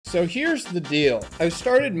So here's the deal. I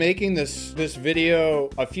started making this video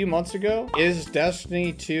a few months ago. Is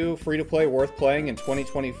Destiny 2 free-to-play worth playing in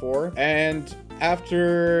 2024? And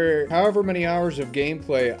after however many hours of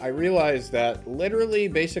gameplay, I realized that literally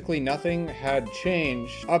basically nothing had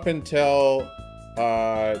changed up until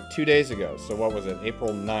 2 days ago. So what was it?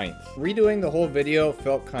 April 9th. Redoing the whole video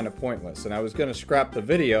felt kind of pointless, and I was gonna scrap the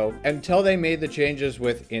video until they made the changes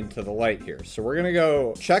with Into the Light here. So we're gonna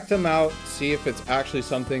go check them out, see if it's actually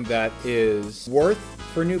something that is worth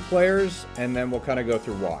for new players, and then we'll kind of go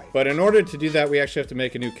through why. But in order to do that, we actually have to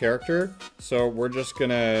make a new character. So we're just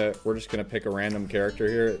gonna pick a random character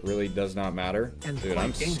here. It really does not matter. Dude,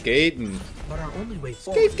 I'm skating. But our only way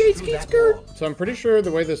Skate, skirt. So I'm pretty sure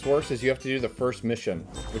the way this works is you have to do the first mission,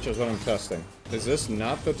 which is what I'm testing. Is this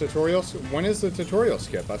not the tutorial? When is the tutorial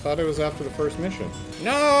skip? I thought it was after the first mission.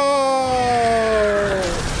 No!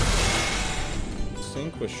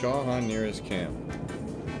 Sync with Shahan near his camp.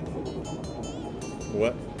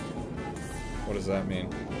 What? What does that mean?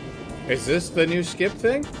 Is this the new skip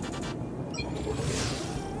thing?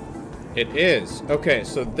 It is. Okay,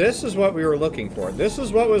 so this is what we were looking for. This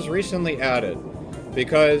is what was recently added.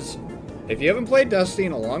 Because if you haven't played Destiny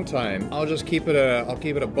in a long time, I'll keep it a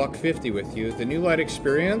 $1.50 with you. The New Light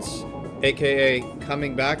experience, aka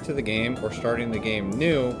coming back to the game or starting the game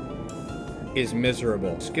new, is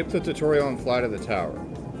miserable. Skip the tutorial and fly to the tower.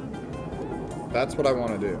 That's what I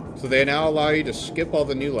want to do. So they now allow you to skip all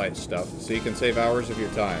the New Light stuff, so you can save hours of your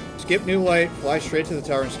time. Skip New Light, fly straight to the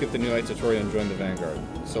tower and skip the New Light tutorial and join the Vanguard.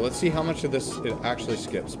 So let's see how much of this it actually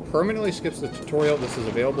skips. Permanently skips the tutorial. This is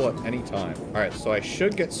available at any time. Alright, so I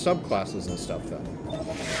should get subclasses and stuff then.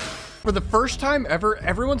 For the first time ever,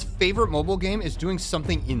 everyone's favorite mobile game is doing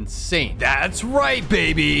something insane. That's right,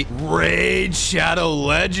 baby! Raid Shadow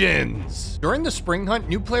Legends! During the Spring Hunt,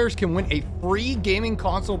 new players can win a free gaming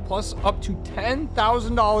console plus up to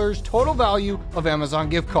 $10,000 total value of Amazon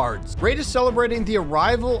gift cards. Raid is celebrating the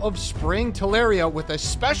arrival of Spring Teleria with a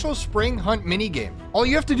special Spring Hunt minigame. All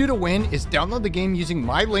you have to do to win is download the game using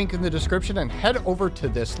my link in the description and head over to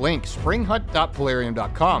this link,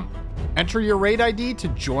 springhunt.plarium.com. Enter your raid ID to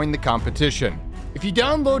join the competition. If you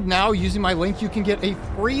download now using my link, you can get a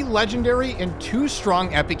free legendary and 2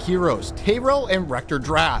 strong epic heroes, Tyrell and Rector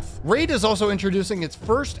Drath. Raid is also introducing its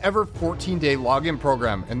first ever 14-day login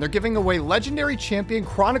program, and they're giving away legendary champion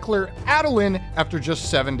chronicler Adeline after just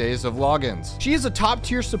 7 days of logins. She is a top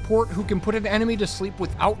tier support who can put an enemy to sleep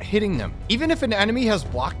without hitting them, even if an enemy has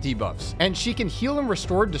block debuffs, and she can heal and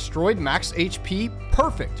restore destroyed max HP,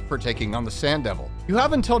 perfect for taking on the Sand Devil. You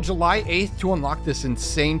have until July 8th to unlock this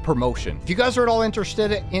insane promotion. If you guys are at all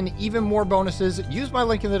interested in even more bonuses, use my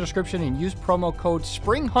link in the description and use promo code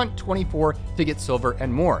SPRINGHUNT24 to get silver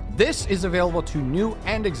and more. This is available to new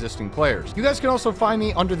and existing players. You guys can also find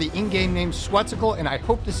me under the in-game name Sweatcicle, and I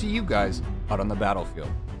hope to see you guys out on the battlefield.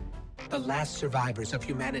 The last survivors of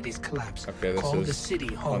humanity's collapse. Okay, this call is the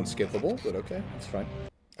city home. unskippable, but okay, that's fine.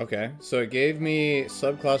 Okay, so it gave me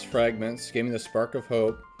subclass fragments, gave me the Spark of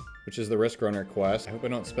Hope, which is the Risk Runner quest. I hope I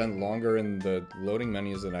don't spend longer in the loading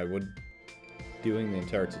menus than I would doing the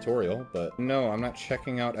entire tutorial, but no, I'm not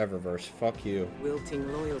checking out Eververse. Fuck you.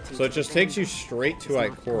 So it just takes you straight to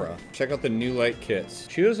Ikora. Check out the New Light kits.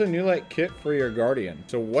 Choose a New Light kit for your Guardian.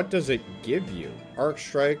 So what does it give you? Arc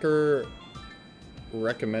Striker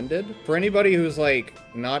recommended? For anybody who's like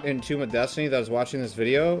not in tune with Destiny that is watching this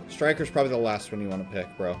video, Striker's probably the last one you want to pick,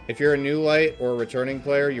 bro. If you're a New Light or a returning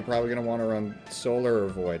player, you're probably going to want to run Solar or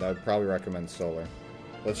Void. I'd probably recommend Solar.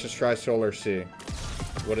 Let's just try Solar C.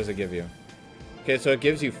 What does it give you? Okay, so it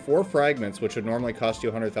gives you 4 fragments, which would normally cost you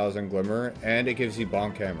 100,000 Glimmer, and it gives you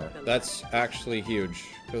Bonk Hammer. That's actually huge,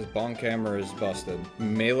 because Bonk Hammer is busted.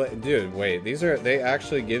 Melee, dude, wait, they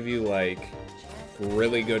actually give you, like,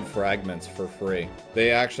 really good fragments for free. They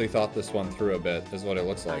actually thought this one through a bit, is what it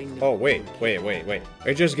looks like. Oh, wait.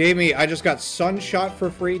 It just gave me, I just got Sunshot for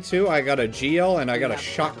free, too. I got a GL, and I got a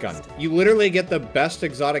shotgun. You literally get the best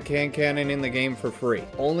exotic hand cannon in the game for free.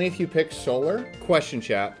 Only if you pick Solar? Question,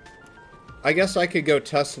 chat. I guess I could go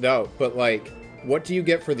test it out, but like, what do you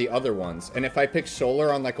get for the other ones? And if I pick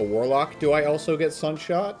Solar on like a Warlock, do I also get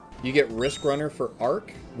Sunshot? You get Risk Runner for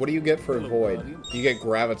Arc? What do you get for Void? You get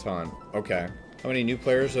Graviton. Okay. How many new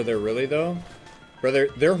players are there really though? Brother,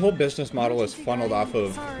 their whole business model is funneled off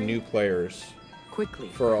of new players. Quickly.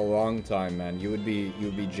 For a long time, man. You would be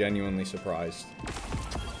genuinely surprised.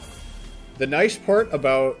 The nice part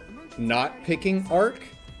about not picking Arc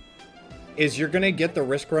is you're gonna get the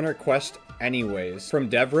Risk Runner quest anyways from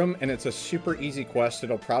Devrim, and it's a super easy quest.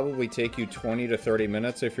 It'll probably take you 20 to 30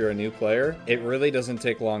 minutes if you're a new player. It really doesn't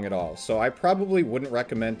take long at all. So I probably wouldn't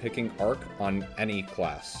recommend picking Arc on any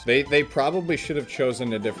class. They probably should have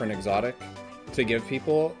chosen a different exotic to give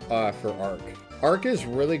people for Arc. Arc is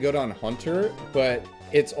really good on Hunter, but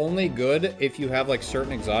it's only good if you have like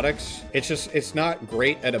certain exotics. It's not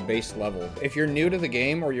great at a base level. If you're new to the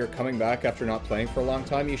game or you're coming back after not playing for a long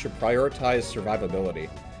time, you should prioritize survivability.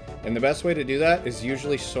 And the best way to do that is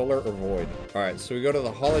usually Solar or Void. All right, so we go to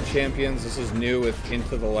the Hall of Champions. This is new with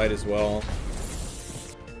Into the Light as well.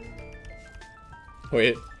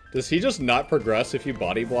 Wait, does he just not progress if you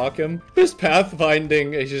body block him? His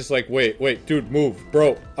pathfinding is just like, wait, dude, move.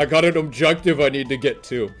 Bro, I got an objective I need to get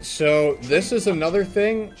to. So this is another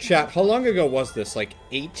thing. Chat, how long ago was this? Like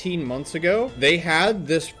 18 months ago? They had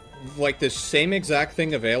this, like this same exact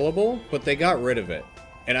thing available, but they got rid of it.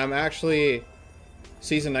 And I'm actually...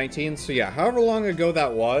 Season 19, so yeah, however long ago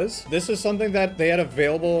that was, this is something that they had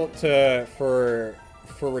available for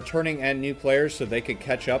returning and new players so they could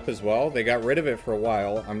catch up as well. They got rid of it for a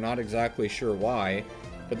while. I'm not exactly sure why,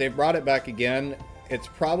 but they brought it back again. It's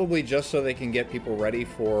probably just so they can get people ready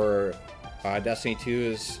for Destiny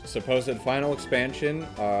 2's supposed final expansion,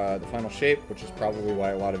 the final shape, which is probably why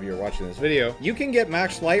a lot of you are watching this video. You can get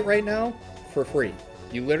Max Light right now for free.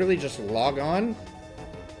 You literally just log on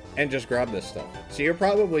and just grab this stuff. So you're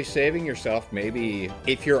probably saving yourself, maybe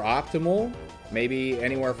if you're optimal, maybe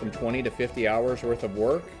anywhere from 20 to 50 hours worth of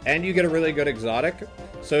work, and you get a really good exotic.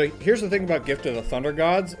 So here's the thing about Gift of the Thunder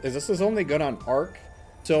Gods, is this is only good on Arc.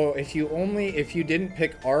 So if you didn't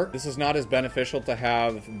pick Arc, this is not as beneficial to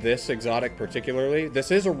have this exotic particularly.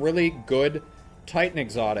 This is a really good Titan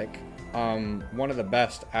exotic, one of the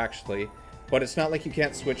best actually. But it's not like you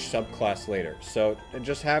can't switch subclass later. So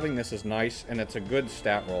just having this is nice, and it's a good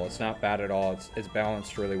stat roll. It's not bad at all. It's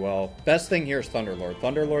balanced really well. Best thing here is Thunderlord.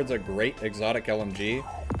 Thunderlord's a great exotic LMG.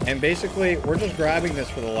 And basically, we're just grabbing this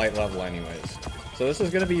for the light level anyways. So this is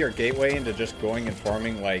going to be your gateway into just going and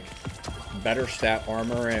farming, like, better stat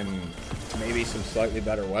armor and maybe some slightly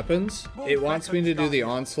better weapons. It wants me to do the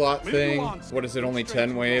onslaught thing. What is it, only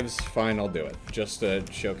 10 waves? Fine, I'll do it. Just to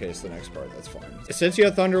showcase the next part, that's fine. Since you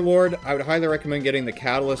have Thunderlord, I would highly recommend getting the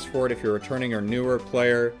Catalyst for it if you're a returning or newer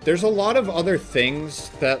player. There's a lot of other things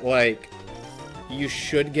that, like, you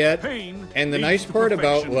should get. And the nice part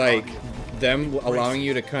about, like, them allowing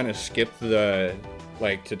you to kind of skip the,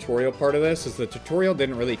 like, tutorial part of this is the tutorial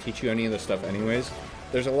didn't really teach you any of this stuff anyways.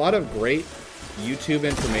 There's a lot of great YouTube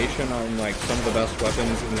information on like some of the best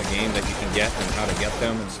weapons in the game that you can get and how to get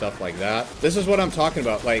them and stuff like that. This is what I'm talking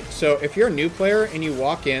about. Like, so if you're a new player and you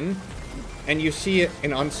walk in and you see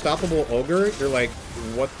an unstoppable ogre, you're like,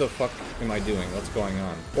 what the fuck am I doing? What's going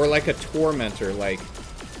on? Or like a tormentor, like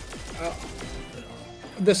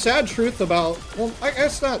the sad truth about, well, I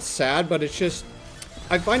guess not sad, but it's just,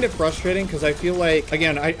 I find it frustrating because I feel like,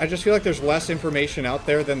 again, I just feel like there's less information out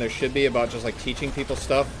there than there should be about just like teaching people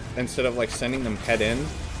stuff instead of like sending them head in.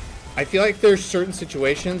 I feel like there's certain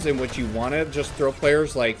situations in which you want to just throw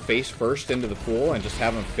players like face first into the pool and just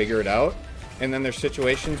have them figure it out. And then there's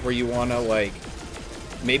situations where you want to like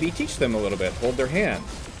maybe teach them a little bit, hold their hand.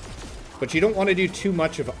 But you don't want to do too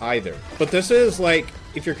much of either. But this is like,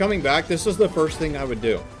 if you're coming back, this is the first thing I would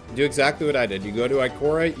do. Do exactly what I did. You go to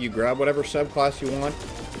Ikora, you grab whatever subclass you want,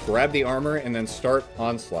 grab the armor, and then start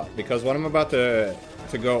Onslaught. Because what I'm about to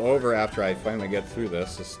go over after I finally get through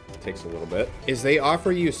this takes a little bit, is they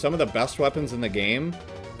offer you some of the best weapons in the game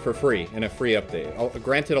for free in a free update.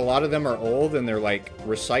 Granted, a lot of them are old and they're like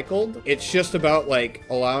recycled. It's just about like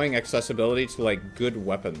allowing accessibility to like good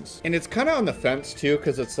weapons. And it's kind of on the fence too,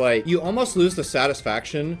 because it's like you almost lose the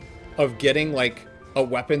satisfaction of getting like a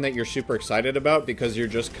weapon that you're super excited about because you're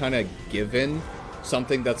just kind of given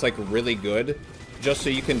something that's like really good just so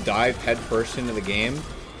you can dive headfirst into the game.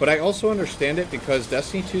 But I also understand it because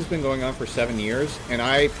Destiny 2 has been going on for 7 years, and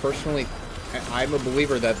I personally, I'm a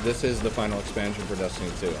believer that this is the final expansion for Destiny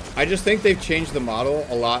 2. I just think they've changed the model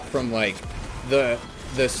a lot from like the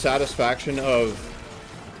satisfaction of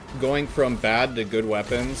going from bad to good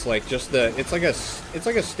weapons, like just it's like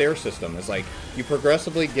a stair system. It's like you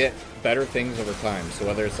progressively get better things over time. So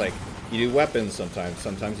whether it's like you do weapons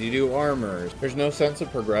sometimes you do armor, there's no sense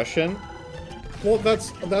of progression. Well,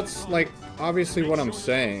 that's like obviously what I'm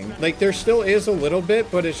saying. Like there still is a little bit,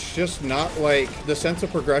 but it's just not like the sense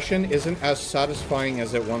of progression isn't as satisfying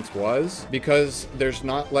as it once was because there's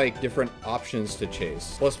not like different options to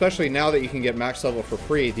chase. Well, especially now that you can get max level for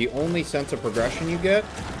free, the only sense of progression you get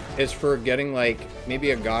is for getting like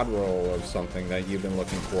maybe a god roll of something that you've been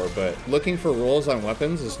looking for, but looking for rolls on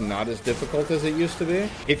weapons is not as difficult as it used to be.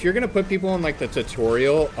 If you're gonna put people in like the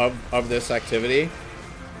tutorial of this activity,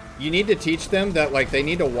 you need to teach them that like they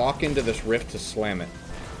need to walk into this rift to slam it.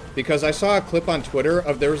 Because I saw a clip on Twitter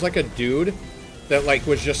of there was like a dude that like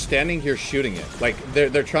was just standing here shooting it. Like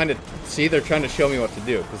they're trying to show me what to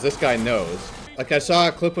do because this guy knows. Like I saw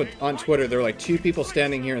a clip on Twitter, there were like 2 people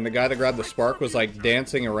standing here and the guy that grabbed the spark was like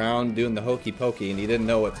dancing around doing the hokey pokey and he didn't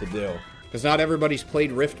know what to do. Because not everybody's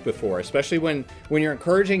played Rift before, especially when you're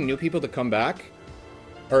encouraging new people to come back,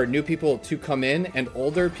 or new people to come in and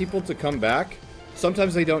older people to come back.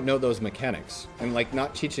 Sometimes they don't know those mechanics, and like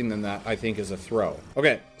not teaching them that I think is a throw.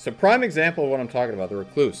 Okay, so prime example of what I'm talking about, the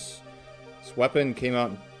Recluse. This weapon came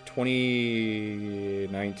out in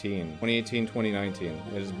 2018, 2019.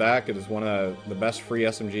 It is back. It is one of the best free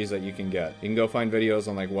SMGs that you can get. You can go find videos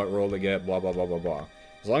on like what roll to get, blah, blah, blah, blah, blah.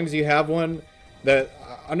 As long as you have one,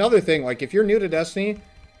 another thing, like if you're new to Destiny,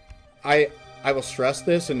 I will stress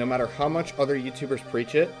this, and no matter how much other YouTubers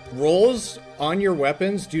preach it, rolls on your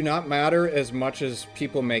weapons do not matter as much as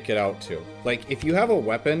people make it out to. Like, if you have a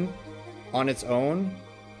weapon on its own,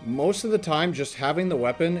 most of the time, just having the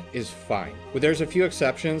weapon is fine. But there's a few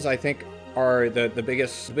exceptions, I think, are the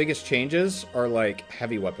biggest changes are like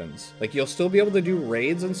heavy weapons. Like you'll still be able to do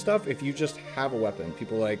raids and stuff if you just have a weapon.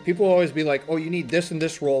 People always be like, oh, you need this and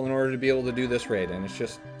this roll in order to be able to do this raid, and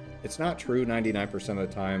it's not true 99% of the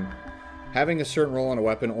time. Having a certain roll on a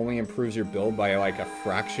weapon only improves your build by like a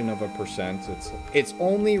fraction of a percent. It's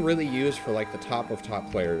only really used for like the top of top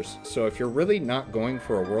players. So if you're really not going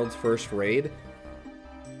for a world's first raid,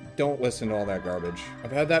 don't listen to all that garbage.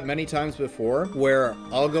 I've had that many times before where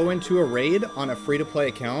I'll go into a raid on a free-to-play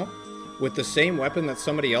account with the same weapon that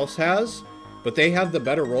somebody else has, but they have the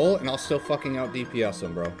better roll, and I'll still fucking out DPS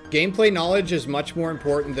them, bro. Gameplay knowledge is much more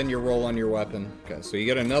important than your roll on your weapon. Okay, so you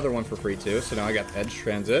get another one for free too. So now I got Edge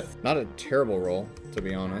Transit. Not a terrible roll, to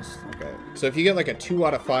be honest. Okay, so if you get like a 2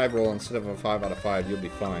 out of 5 roll instead of a 5 out of 5, you'll be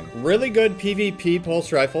fine. Really good PvP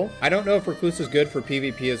pulse rifle. I don't know if Recluse is good for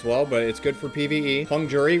PvP as well, but it's good for PvE. Hung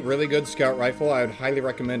Jury, really good scout rifle. I would highly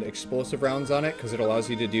recommend explosive rounds on it because it allows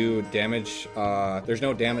you to do damage. There's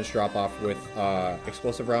no damage drop off with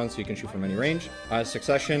explosive rounds, so you can shoot from any range.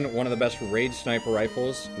 Succession, one of the best raid sniper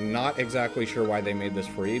rifles. Not exactly sure why they made this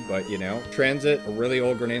free, but you know. Transit, a really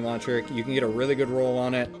old grenade launcher. You can get a really good roll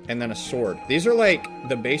on it, and then a sword. These are like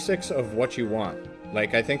the basics of what you want.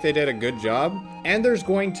 Like, I think they did a good job. And there's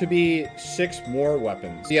going to be 6 more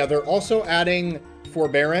weapons. Yeah, they're also adding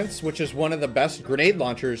Forbearance, which is one of the best grenade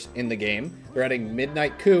launchers in the game. They're adding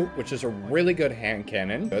Midnight Coup, which is a really good hand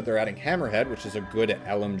cannon. They're adding Hammerhead, which is a good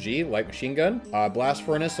LMG, light machine gun. Blast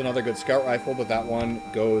Furnace, another good scout rifle, but that one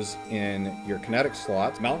goes in your kinetic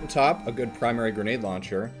slots. Mountaintop, a good primary grenade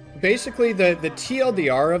launcher. Basically, the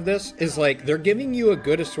TLDR of this is like they're giving you a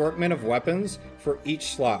good assortment of weapons for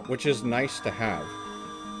each slot, which is nice to have.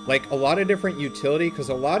 Like a lot of different utility, because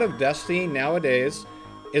a lot of Destiny nowadays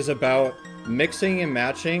is about mixing and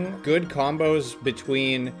matching good combos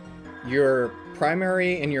between your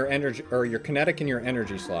primary and your energy, or your kinetic and your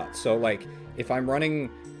energy slots. So like if I'm running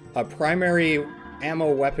a primary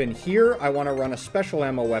ammo weapon here, I want to run a special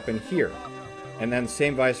ammo weapon here. And then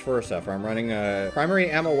same vice versa. If I'm running a primary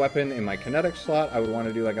ammo weapon in my kinetic slot, I would want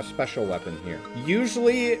to do like a special weapon here.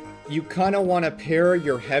 Usually you kind of want to pair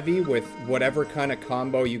your heavy with whatever kind of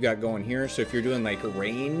combo you got going here. So if you're doing like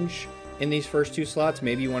range in these first 2 slots,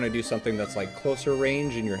 maybe you want to do something that's like closer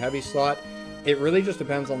range in your heavy slot. It really just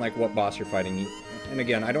depends on like what boss you're fighting. And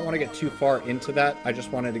again, I don't want to get too far into that. I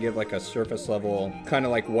just wanted to give like a surface level, kind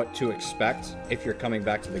of like what to expect if you're coming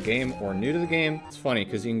back to the game or new to the game. It's funny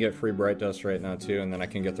because you can get free Bright Dust right now too, and then I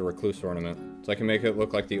can get the Recluse ornament. So I can make it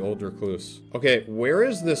look like the old Recluse. Okay, where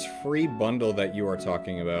is this free bundle that you are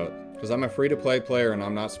talking about? Because I'm a free-to-play player and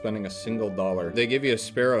I'm not spending a single dollar. They give you a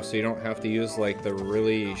Sparrow so you don't have to use like the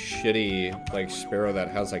really shitty like Sparrow that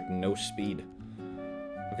has like no speed.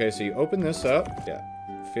 Okay, so you open this up. Yeah.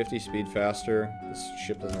 50 speed faster. This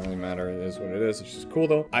ship doesn't really matter. It is what it is. It's just cool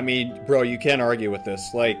though. I mean, bro, you can't argue with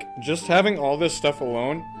this. Like, just having all this stuff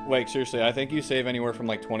alone, like seriously, I think you save anywhere from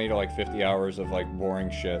like 20 to like 50 hours of like boring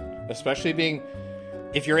shit. Especially being,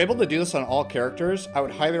 if you're able to do this on all characters, I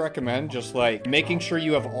would highly recommend just like making sure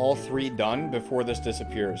you have all 3 done before this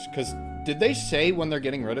disappears. Because did they say when they're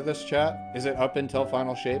getting rid of this, chat? Is it up until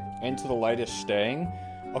final shape? Into the light is staying?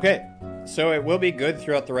 Okay, so it will be good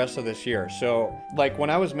throughout the rest of this year. So, like, when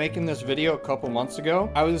I was making this video a couple months ago,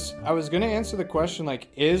 I was gonna answer the question, like,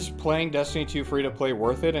 is playing Destiny 2 free-to-play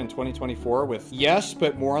worth it in 2024? With yes,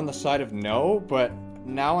 but more on the side of no. But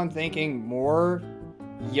now I'm thinking more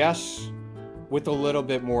yes, with a little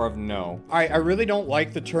bit more of no. I really don't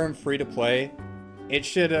like the term free to play. It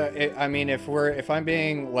should, I mean, if I'm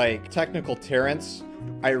being like technical Terrence,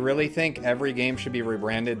 I really think every game should be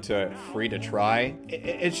rebranded to free to try.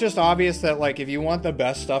 It's just obvious that like if you want the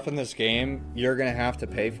best stuff in this game, you're gonna have to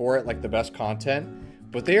pay for it, like the best content.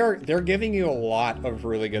 But they're giving you a lot of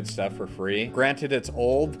really good stuff for free. Granted, it's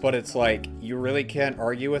old, but it's like, you really can't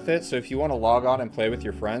argue with it. So if you want to log on and play with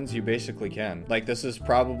your friends, you basically can. Like, this is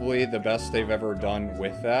probably the best they've ever done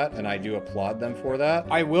with that, and I do applaud them for that.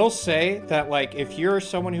 I will say that, like, if you're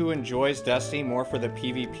someone who enjoys Destiny more for the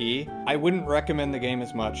PvP, I wouldn't recommend the game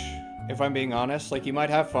as much. If I'm being honest, like, you might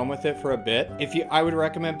have fun with it for a bit. I would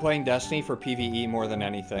recommend playing Destiny for PvE more than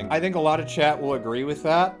anything. I think a lot of chat will agree with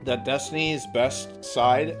that Destiny's best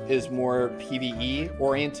side is more PvE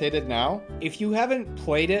orientated now. If you haven't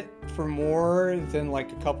played it for more than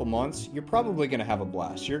like a couple months, you're probably gonna have a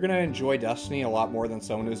blast. You're gonna enjoy Destiny a lot more than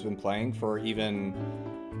someone who's been playing for even,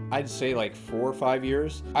 I'd say like 4 or 5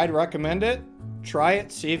 years. I'd recommend it. Try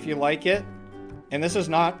it, see if you like it. And this is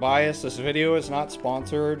not biased, this video is not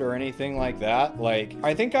sponsored or anything like that. Like,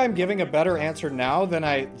 I think I'm giving a better answer now than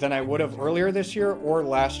I would have earlier this year or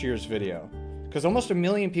last year's video. Because almost 1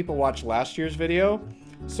 million people watched last year's video.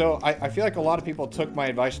 So I feel like a lot of people took my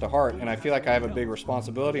advice to heart, and I feel like I have a big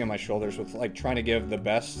responsibility on my shoulders with like trying to give the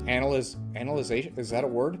best analyzation, is that a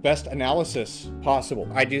word? Best analysis possible.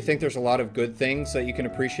 I do think there's a lot of good things that you can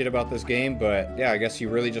appreciate about this game, but yeah, I guess you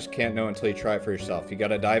really just can't know until you try it for yourself. You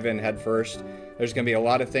gotta dive in head first. There's gonna be a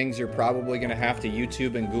lot of things you're probably gonna have to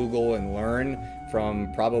YouTube and Google and learn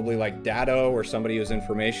from probably like Datto or somebody who's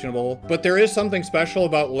informationable. But there is something special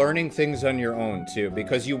about learning things on your own too,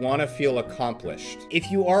 because you wanna feel accomplished.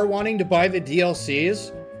 If you are wanting to buy the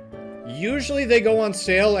DLCs, usually they go on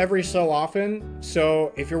sale every so often.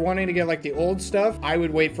 So if you're wanting to get like the old stuff, I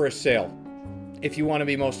would wait for a sale if you wanna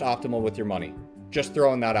be most optimal with your money. Just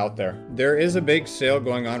throwing that out there. There is a big sale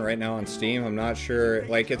going on right now on Steam. I'm not sure,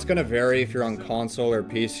 like, it's gonna vary if you're on console or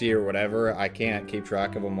PC or whatever. I can't keep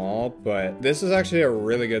track of them all, but this is actually a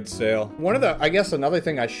really good sale. One of the, I guess another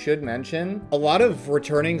thing I should mention, a lot of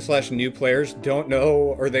returning / new players don't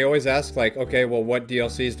know, or they always ask like, okay, well, what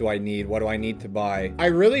DLCs do I need? What do I need to buy? I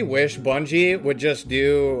really wish Bungie would just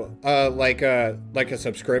do like a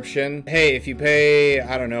subscription. Hey, if you pay,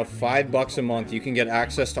 I don't know, $5 a month, you can get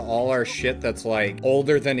access to all our shit that's like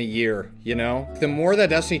older than a year, you know? The more that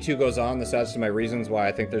Destiny 2 goes on, this adds to my reasons why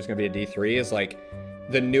I think there's gonna be a D3, is like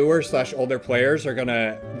the newer / older players are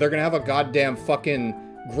they're gonna have a goddamn fucking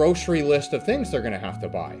grocery list of things they're gonna have to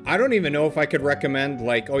buy. I don't even know if I could recommend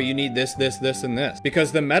like, oh, you need this, this, this, and this,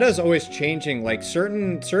 because the meta is always changing. Like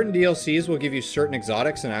certain DLCs will give you certain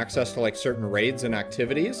exotics and access to like certain raids and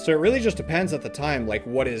activities. So it really just depends at the time, like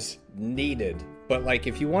what is needed. But like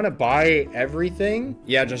if you want to buy everything,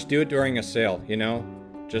 yeah, just do it during a sale, you know?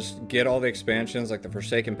 Just get all the expansions like the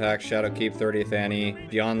Forsaken Pack, Shadowkeep, 30th Annie,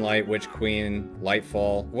 Beyond Light, Witch Queen,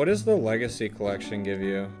 Lightfall. What does the Legacy Collection give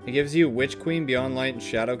you? It gives you Witch Queen, Beyond Light, and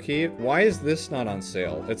Shadowkeep. Why is this not on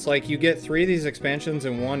sale? It's like you get 3 of these expansions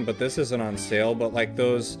in one, but this isn't on sale, but like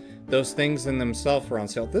those things in themselves are on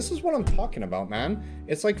sale. This is what I'm talking about, man.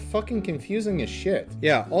 It's like fucking confusing as shit.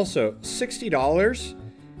 Yeah, also, $60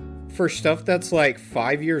 for stuff that's like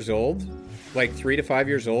 5 years old, like 3 to 5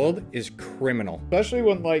 years old, is criminal. Especially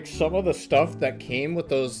when like some of the stuff that came with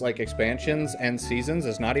those like expansions and seasons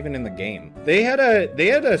is not even in the game. They had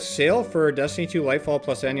a sale for Destiny 2 Lightfall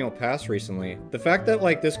Plus Annual Pass recently. The fact that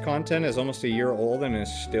like this content is almost a year old and is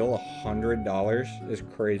still $100 is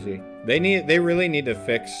crazy. They really need to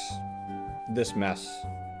fix this mess.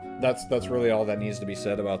 That's really all that needs to be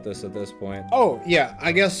said about this at this point. Oh, yeah,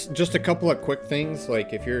 I guess just a couple of quick things,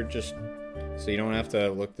 like if you're just, so you don't have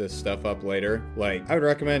to look this stuff up later, like I would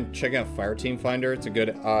recommend checking out Fireteam Finder. It's a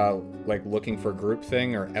good like looking for group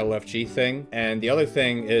thing or LFG thing. And the other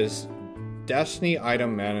thing is Destiny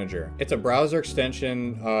Item Manager. It's a browser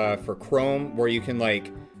extension for Chrome where you can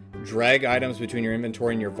like drag items between your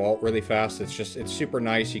inventory and your vault really fast. It's super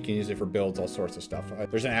nice. You can use it for builds, all sorts of stuff.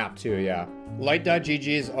 There's an app too, yeah. Light.gg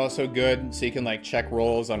is also good, so you can like check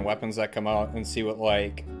rolls on weapons that come out and see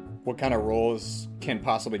what kind of rolls can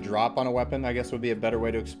possibly drop on a weapon, I guess would be a better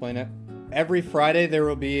way to explain it. Every Friday there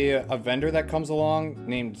will be a vendor that comes along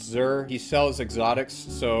named Zur. He sells exotics,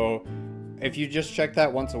 so if you just check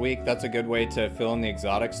that once a week, that's a good way to fill in the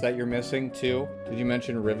exotics that you're missing too. Did you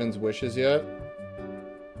mention Riven's Wishes yet?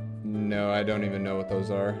 No, I don't even know what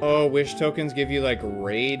those are. Oh, wish tokens give you like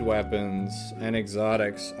raid weapons and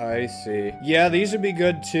exotics. I see. Yeah, these would be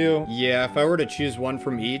good too. Yeah, if I were to choose one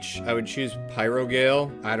from each, I would choose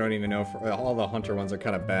Pyrogale. I don't even know if all the hunter ones are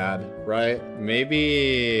kind of bad, right?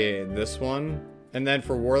 Maybe this one. And then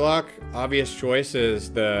for Warlock, obvious choice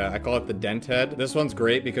is I call it the Dent Head. This one's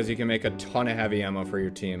great because you can make a ton of heavy ammo for your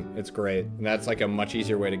team. It's great. And that's like a much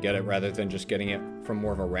easier way to get it rather than just getting it from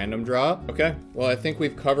more of a random drop. Okay, well, I think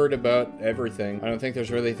we've covered about everything. I don't think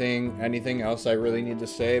there's really anything else I really need to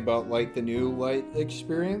say about like the new light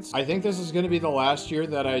experience. I think this is gonna be the last year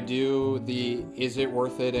that I do the is it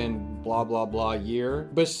worth it and blah, blah, blah year.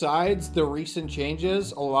 Besides the recent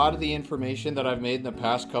changes, a lot of the information that I've made in the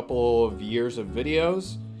past couple of years of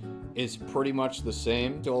videos is pretty much the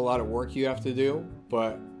same. Still a lot of work you have to do,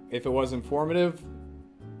 but if it was informative,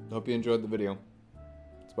 I hope you enjoyed the video.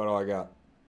 That's about all I got.